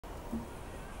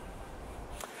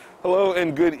Hello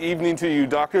and good evening to you.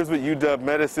 Doctors with UW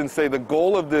Medicine say the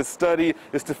goal of this study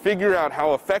is to figure out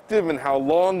how effective and how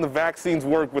long the vaccines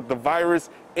work with the virus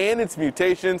and its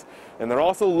mutations, and they're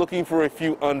also looking for a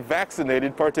few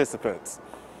unvaccinated participants.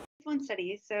 One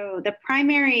study. So the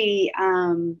primary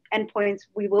endpoints,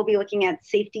 we will be looking at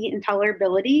safety and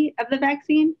tolerability of the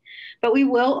vaccine, but we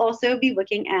will also be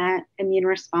looking at immune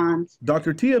response.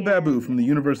 Dr. Tia Babu from the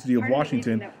University of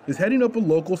Washington is heading up a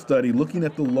local study looking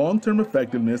at the long-term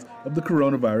effectiveness of the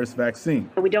coronavirus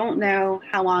vaccine. We don't know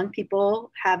how long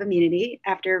people have immunity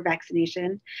after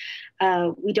vaccination.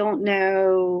 We don't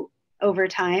know over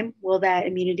time, will that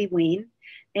immunity wane?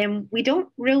 And we don't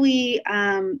really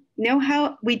know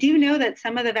how. We do know that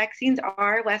some of the vaccines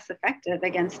are less effective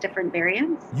against different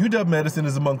variants. UW Medicine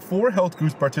is among 4 health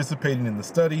groups participating in the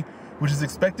study, which is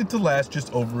expected to last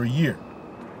just over a year.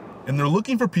 And they're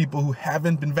looking for people who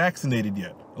haven't been vaccinated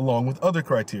yet, along with other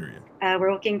criteria.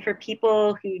 We're looking for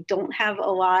people who don't have a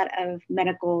lot of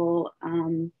medical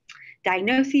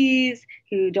diagnoses,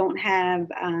 who don't have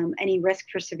any risk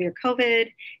for severe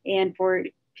COVID, and for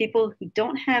people who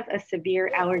don't have a severe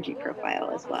allergy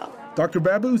profile as well. Dr.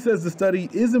 Babu says the study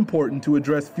is important to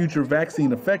address future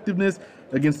vaccine effectiveness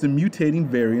against the mutating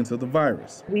variants of the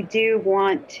virus. We do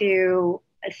want to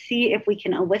see if we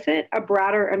can elicit a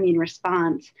broader immune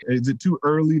response. Is it too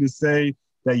early to say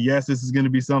that, yes, this is going to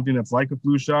be something that's like a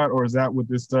flu shot, or is that what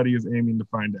this study is aiming to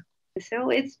find out? So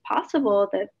it's possible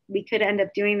that we could end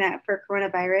up doing that for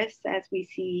coronavirus as we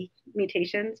see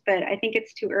mutations, but I think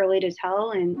it's too early to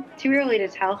tell, and too early to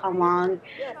tell how long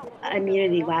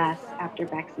immunity lasts after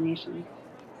vaccination.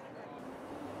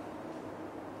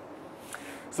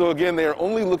 So again, they are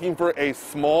only looking for a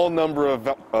small number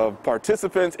of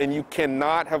participants, and you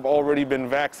cannot have already been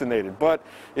vaccinated. But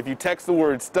if you text the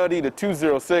word study to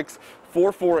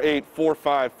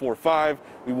 206-448-4545,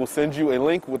 we will send you a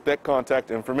link with that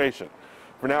contact information.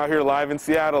 For now, here live in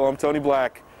Seattle, I'm Tony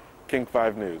Black, King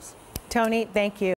 5 News. Tony, thank you.